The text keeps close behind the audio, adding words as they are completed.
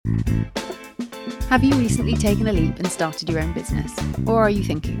Have you recently taken a leap and started your own business? Or are you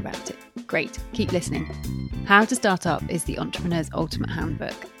thinking about it? Great, keep listening. How to Start Up is the Entrepreneur's Ultimate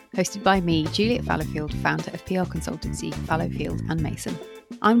Handbook, hosted by me, Juliet Fallowfield, founder of PR consultancy Fallowfield and Mason.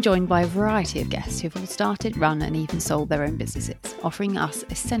 I'm joined by a variety of guests who've all started, run and even sold their own businesses, offering us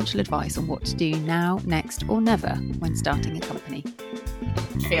essential advice on what to do now, next or never when starting a company.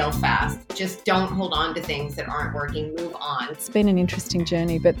 Fail fast. Just don't hold on to things that aren't working. Move on. It's been an interesting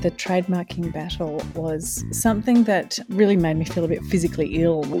journey, but the trademarking battle was something that really made me feel a bit physically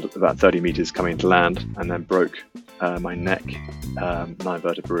ill. About 30 metres coming to land and then broke my neck, 9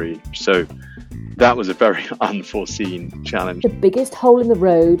 vertebrae. So that was a very unforeseen challenge. The biggest hole in the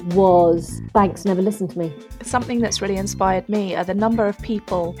road was banks never listened to me. Something that's really inspired me are the number of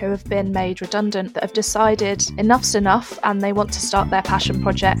people who have been made redundant that have decided enough's enough and they want to start their passion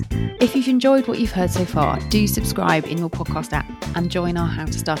project. If you've enjoyed what you've heard so far, do subscribe in your podcast app and join our How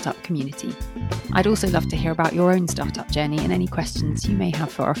to Start Up community. I'd also love to hear about your own startup journey and any questions you may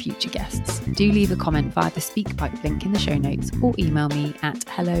have for our future guests. Do leave a comment via the SpeakPipe link in the show notes or email me at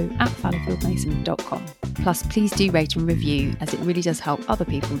hello@fallowfieldmason.com. Plus, please do rate and review as it really does help other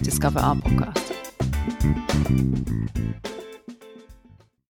people discover our podcast.